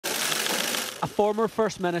A former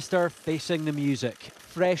First Minister facing the music,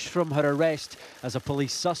 fresh from her arrest as a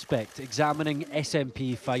police suspect examining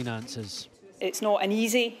SNP finances. It's not an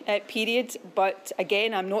easy period, but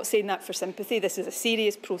again, I'm not saying that for sympathy. This is a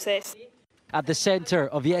serious process. At the centre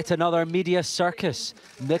of yet another media circus,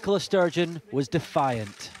 Nicola Sturgeon was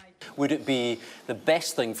defiant. Would it be the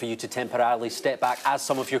best thing for you to temporarily step back, as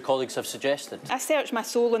some of your colleagues have suggested? I search my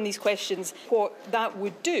soul on these questions. What that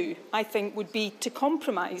would do, I think, would be to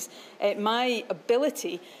compromise my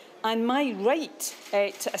ability and my right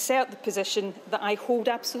to assert the position that I hold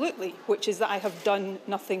absolutely, which is that I have done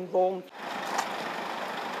nothing wrong.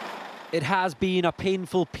 It has been a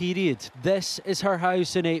painful period. This is her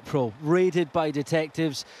house in April, raided by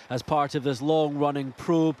detectives as part of this long-running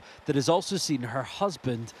probe that has also seen her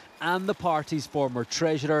husband and the party's former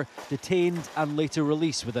treasurer detained and later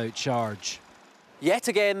released without charge. Yet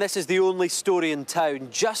again, this is the only story in town.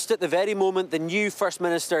 Just at the very moment the new First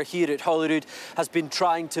Minister here at Holyrood has been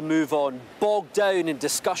trying to move on, bogged down in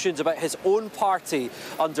discussions about his own party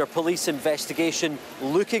under police investigation,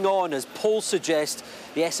 looking on as polls suggest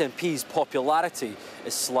the SNP's popularity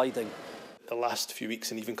is sliding. The last few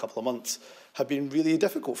weeks and even couple of months have been really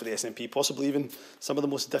difficult for the SNP, possibly even some of the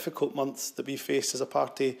most difficult months that we faced as a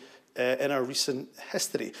party in our recent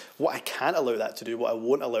history. What I can't allow that to do, what I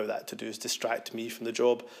won't allow that to do, is distract me from the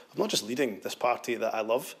job of not just leading this party that I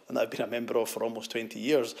love and that I've been a member of for almost 20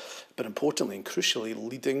 years, but importantly and crucially,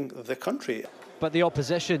 leading the country. But the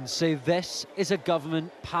opposition say this is a government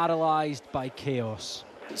paralysed by chaos.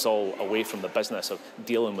 It's all away from the business of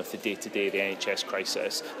dealing with the day-to-day, the NHS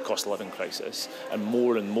crisis, cost of living crisis, and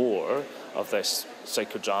more of this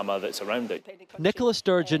psychodrama that's around it. Nicola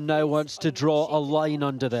Sturgeon now wants to draw a line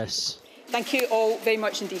under this. Thank you all very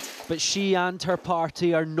much indeed. But she and her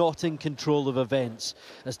party are not in control of events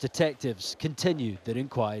as detectives continue their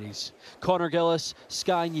inquiries. Gillies,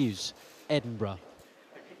 Sky News, Edinburgh.